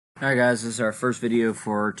Alright guys, this is our first video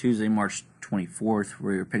for Tuesday, March 24th.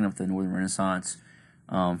 We're picking up the Northern Renaissance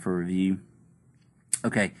for review.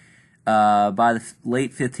 Okay, by the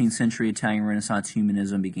late 15th century, Italian Renaissance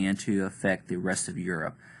humanism began to affect the rest of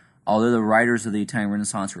Europe. Although the writers of the Italian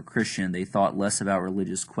Renaissance were Christian, they thought less about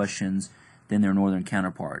religious questions than their northern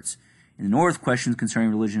counterparts. In the north, questions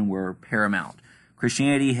concerning religion were paramount.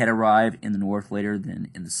 Christianity had arrived in the north later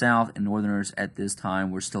than in the south, and northerners at this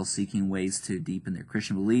time were still seeking ways to deepen their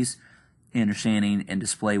Christian beliefs, understanding, and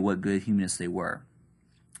display what good humanists they were.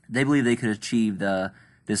 They believed they could achieve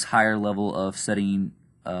this higher level of studying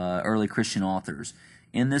early Christian authors.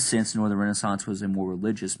 In this sense, the Northern Renaissance was a more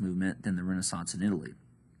religious movement than the Renaissance in Italy.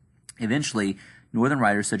 Eventually, northern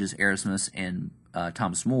writers such as Erasmus and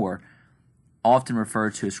Thomas More, often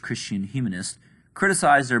referred to as Christian humanists,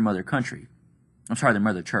 criticized their mother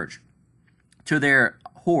church. To their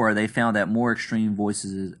horror, they found that more extreme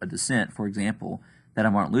voices of dissent, for example, that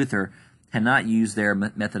of Martin Luther, had not used their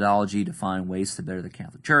methodology to find ways to better the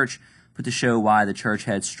Catholic Church, but to show why the Church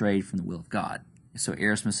had strayed from the will of God. So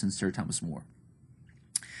Erasmus and Sir Thomas More.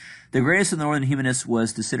 The greatest of the northern humanists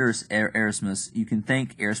was Desiderius Erasmus. You can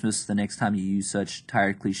thank Erasmus the next time you use such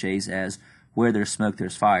tired cliches as "where there's smoke,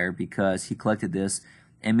 there's fire," because he collected this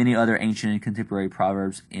and many other ancient and contemporary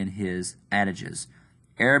proverbs in his adages.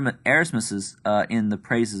 Erasmus's in the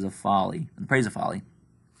praise of folly,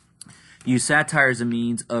 used satire as a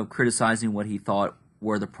means of criticizing what he thought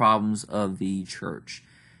were the problems of the church.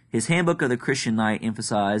 His Handbook of the Christian Knight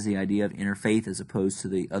emphasized the idea of inner faith as opposed to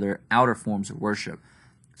the other outer forms of worship,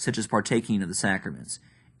 such as partaking of the sacraments.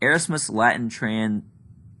 Erasmus' Latin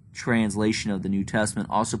translation of the New Testament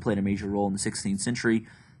also played a major role in the 16th century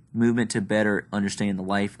movement to better understand the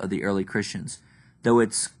life of the early Christians. Though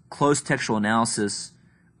its close textual analysis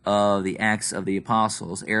of the Acts of the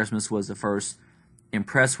Apostles, Erasmus was the first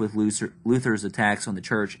impressed with Luther's attacks on the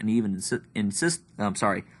church and even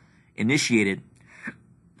initiated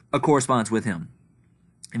a correspondence with him.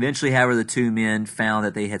 Eventually, however, the two men found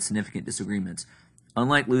that they had significant disagreements.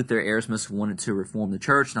 Unlike Luther, Erasmus wanted to reform the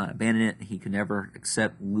church, not abandon it. He could never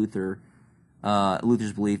accept Luther's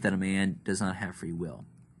belief that a man does not have free will.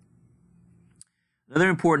 Another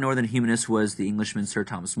important northern humanist was the Englishman Sir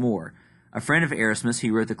Thomas More. A friend of Erasmus, he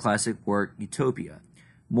wrote the classic work Utopia.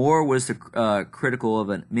 More was critical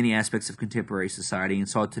of many aspects of contemporary society and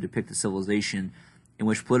sought to depict a civilization in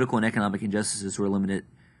which political and economic injustices were limited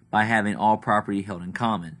by having all property held in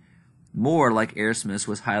common. More, like Erasmus,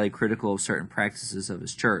 was highly critical of certain practices of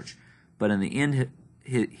his church, but in the end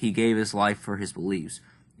he gave his life for his beliefs.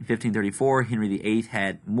 In 1534, Henry VIII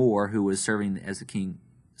had More, who was serving the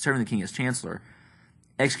king as chancellor,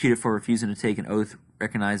 executed for refusing to take an oath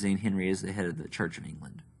recognizing Henry as the head of the Church of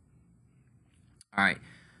England. All right,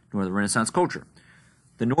 Northern Renaissance culture.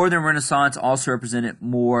 The Northern Renaissance also represented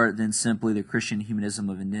more than simply the Christian humanism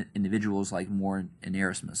of individuals like More and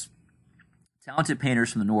Erasmus. Talented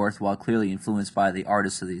painters from the North, while clearly influenced by the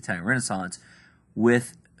artists of the Italian Renaissance,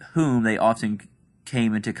 with whom they often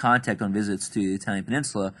came into contact on visits to the Italian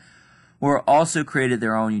peninsula, were also created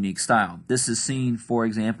their own unique style. This is seen, for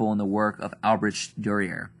example, in the work of Albrecht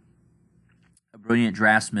Dürer, a brilliant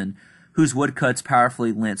draftsman whose woodcuts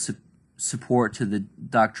powerfully lent support to the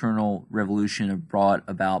doctrinal revolution brought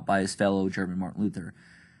about by his fellow German Martin Luther.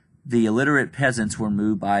 The illiterate peasants were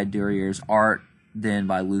moved by Dürer's art than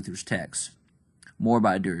by Luther's text. More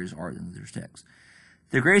by Dürer's art than Luther's text.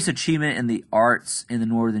 The greatest achievement in the arts in the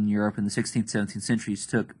northern Europe in the 16th, 17th centuries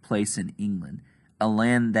took place in England, a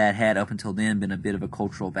land that had up until then been a bit of a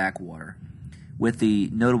cultural backwater, with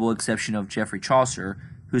the notable exception of Geoffrey Chaucer,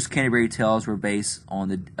 whose Canterbury Tales were based on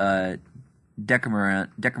the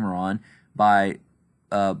Decameron by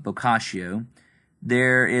Boccaccio.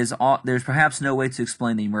 There's perhaps no way to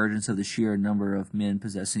explain the emergence of the sheer number of men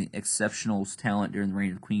possessing exceptional talent during the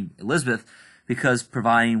reign of Queen Elizabeth, because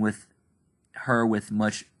providing with her with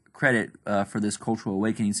much credit for this cultural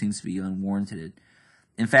awakening seems to be unwarranted.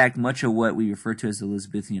 In fact, much of what we refer to as the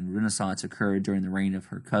Elizabethan Renaissance occurred during the reign of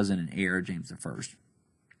her cousin and heir, James I,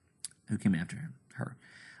 who came after her.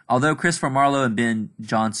 Although Christopher Marlowe and Ben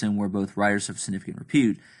Jonson were both writers of significant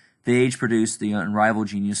repute, the age produced the unrivaled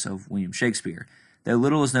genius of William Shakespeare. Though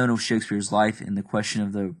little is known of Shakespeare's life and the question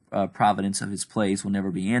of the provenance of his plays will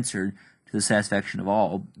never be answered to the satisfaction of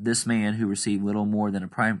all, this man, who received little more than a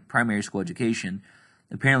primary school education,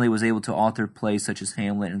 apparently was able to author plays such as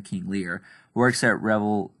Hamlet and King Lear, works that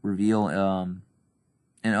reveal an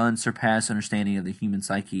unsurpassed understanding of the human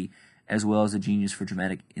psyche, as well as a genius for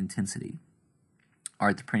dramatic intensity. All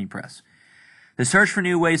right, the printing press. The search for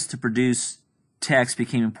new ways to produce text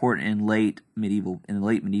became important in the late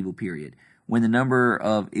medieval period. when the number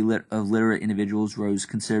of literate individuals rose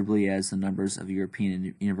considerably as the numbers of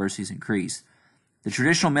European universities increased. The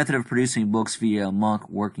traditional method of producing books via a monk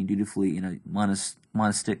working dutifully in a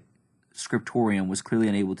monastic scriptorium was clearly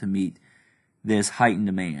unable to meet this heightened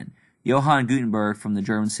demand. Johann Gutenberg from the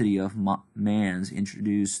German city of Mainz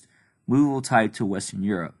introduced movable type to Western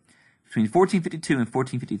Europe. Between 1452 and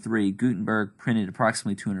 1453, Gutenberg printed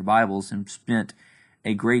approximately 200 Bibles and spent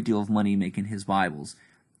a great deal of money making his Bibles,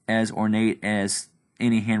 as ornate as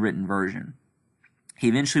any handwritten version. He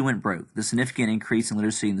eventually went broke. The significant increase in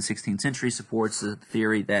literacy in the 16th century supports the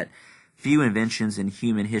theory that few inventions in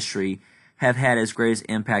human history have had as great an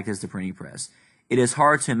impact as the printing press. It is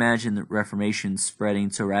hard to imagine the Reformation spreading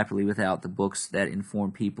so rapidly without the books that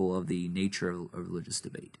inform people of the nature of religious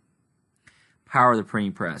debate. Power of the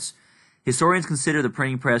printing press. Historians consider the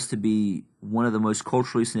printing press to be one of the most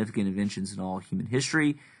culturally significant inventions in all human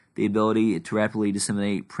history. The ability to rapidly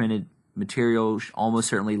disseminate printed material almost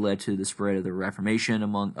certainly led to the spread of the Reformation,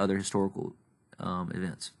 among other historical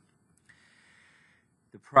events.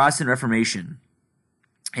 The Protestant Reformation.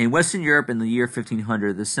 In Western Europe in the year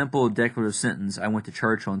 1500, the simple declarative sentence, "I went to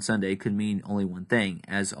church on Sunday," could mean only one thing,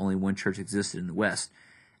 as only one church existed in the West.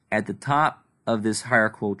 At the top of this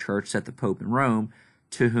hierarchical church sat the Pope in Rome,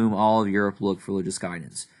 to whom all of Europe looked for religious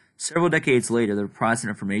guidance. Several decades later, the Protestant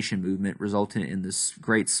Reformation movement resulted in this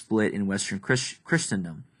great split in Western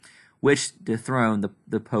Christendom, which dethroned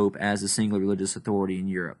the Pope as the single religious authority in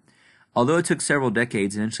Europe. Although it took several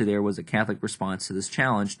decades, eventually there was a Catholic response to this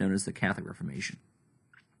challenge known as the Catholic Reformation.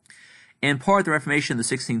 In part, the Reformation of the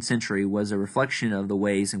 16th century was a reflection of the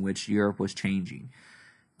ways in which Europe was changing.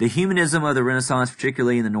 The humanism of the Renaissance,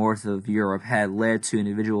 particularly in the north of Europe, had led to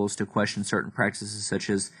individuals to question certain practices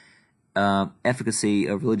such as efficacy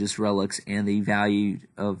of religious relics and the value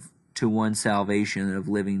to one's salvation of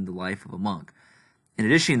living the life of a monk. In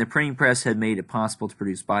addition, the printing press had made it possible to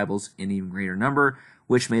produce Bibles in even greater number,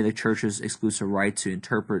 which made the church's exclusive right to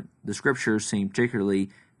interpret the scriptures seem particularly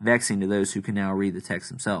vexing to those who can now read the text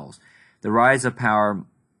themselves. The rise of power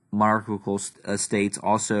monarchical states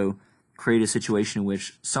also created a situation in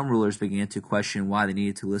which some rulers began to question why they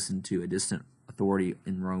needed to listen to a distant authority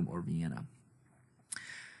in Rome or Vienna.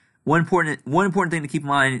 One important thing to keep in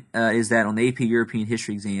mind is that on the AP European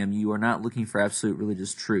History exam, you are not looking for absolute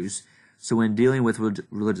religious truths. So when dealing with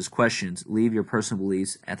religious questions, leave your personal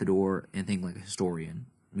beliefs at the door and think like a historian.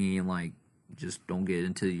 Meaning, like, just don't get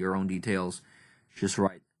into your own details. Just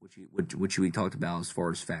write what we talked about as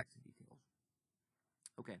far as facts and details.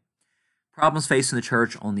 Okay. Problems facing the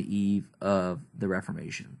church on the eve of the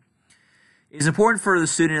Reformation. It is important for the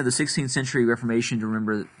student of the 16th century Reformation to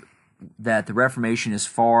remember that the Reformation is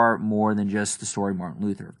far more than just the story of Martin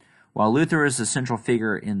Luther. While Luther is the central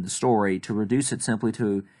figure in the story, to reduce it simply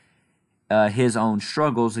to his own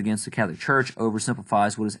struggles against the Catholic Church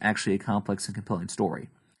oversimplifies what is actually a complex and compelling story.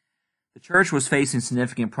 The Church was facing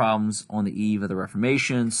significant problems on the eve of the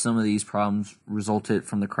Reformation. Some of these problems resulted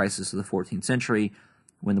from the crisis of the 14th century,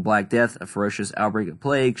 when the Black Death, a ferocious outbreak of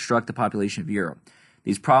plague, struck the population of Europe.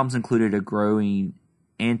 These problems included a growing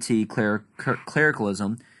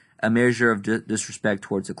anti-clericalism, a measure of disrespect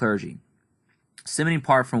towards the clergy, stemming in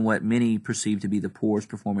part from what many perceived to be the poor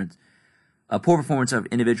performance of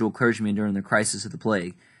individual clergymen during the crisis of the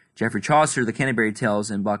plague. Geoffrey Chaucer, The Canterbury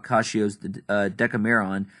Tales, and Boccaccio's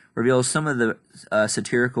Decameron reveals some of the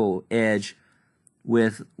satirical edge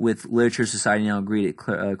with literature society now greeted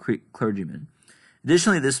clergymen.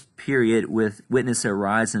 Additionally, this period witnessed a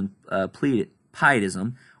rise in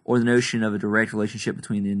pietism, or the notion of a direct relationship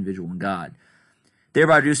between the individual and God,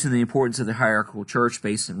 thereby reducing the importance of the hierarchical church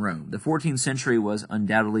based in Rome. The 14th century was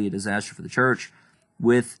undoubtedly a disaster for the church,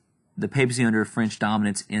 with the papacy under French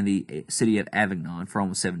dominance in the city of Avignon for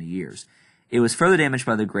almost 70 years. It was further damaged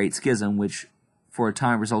by the Great Schism, which for a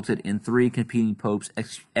time resulted in 3 competing popes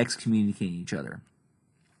excommunicating each other.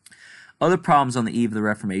 Other problems on the eve of the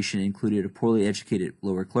Reformation included a poorly educated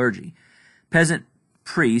lower clergy. Peasant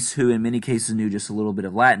priests, who in many cases knew just a little bit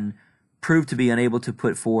of Latin, proved to be unable to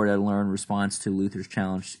put forward a learned response to Luther's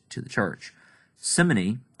challenge to the church.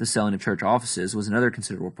 Simony, the selling of church offices, was another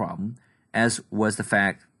considerable problem, as was the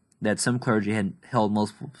fact that some clergy had held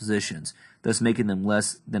multiple positions, thus making them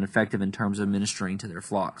less than effective in terms of ministering to their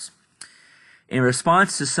flocks. In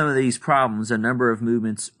response to some of these problems, a number of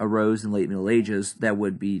movements arose in the late Middle Ages that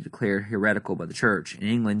would be declared heretical by the church. In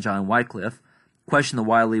England, John Wycliffe questioned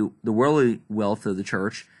the worldly wealth of the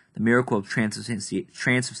church, the miracle of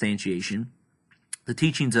transubstantiation, the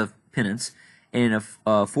teachings of penance, and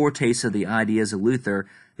a foretaste of the ideas of Luther,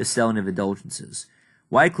 the selling of indulgences.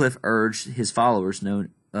 Wycliffe urged his followers,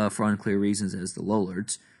 known for unclear reasons as the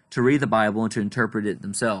Lollards, to read the Bible and to interpret it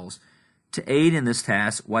themselves. To aid in this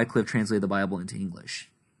task, Wycliffe translated the Bible into English.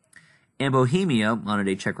 In Bohemia,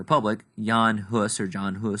 modern-day Czech Republic, John Hus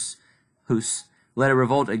led a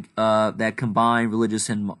revolt that combined religious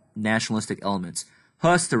and nationalistic elements.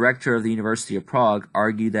 Hus, the rector of the University of Prague,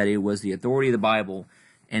 argued that it was the authority of the Bible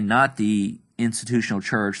and not the institutional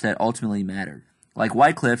church that ultimately mattered. Like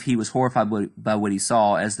Wycliffe, he was horrified by what he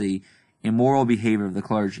saw as the immoral behavior of the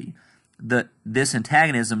clergy. This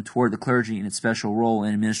antagonism toward the clergy and its special role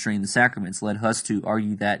in administering the sacraments led Hus to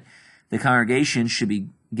argue that the congregation should be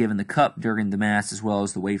given the cup during the Mass as well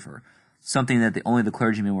as the wafer, something that only the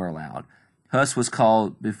clergymen were allowed. Hus was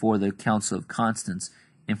called before the Council of Constance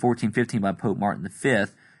in 1415 by Pope Martin V,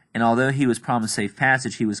 and although he was promised safe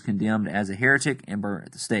passage, he was condemned as a heretic and burned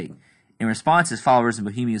at the stake. In response, his followers in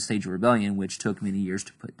Bohemia staged a rebellion, which took many years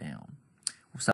to put down.